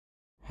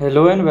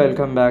Hello and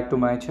welcome back to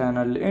my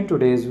channel. In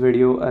today's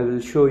video I will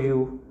show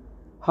you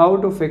how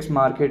to fix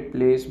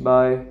marketplace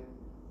by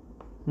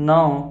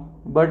now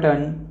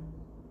button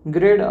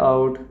grayed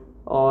out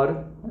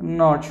or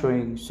not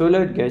showing. So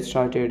let's get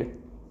started.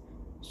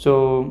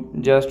 So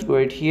just go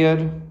it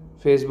here,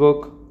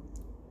 Facebook,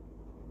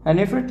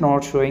 and if it's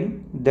not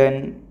showing,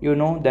 then you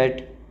know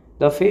that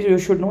you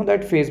should know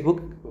that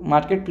Facebook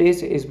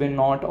marketplace is been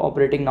not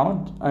operating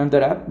now,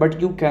 another app,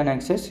 but you can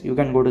access. You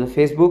can go to the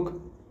Facebook,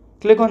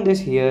 click on this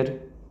here,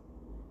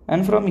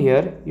 and from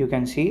here you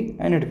can see,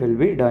 and it will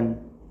be done.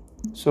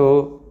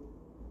 So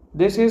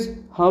this is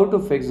how to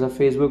fix the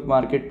Facebook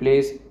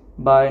marketplace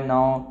by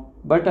now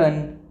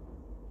button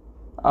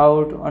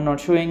out or not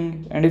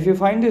showing. And if you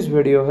find this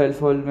video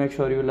helpful, make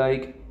sure you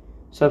like,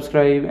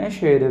 subscribe and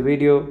share the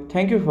video.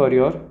 Thank you for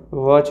your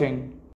watching.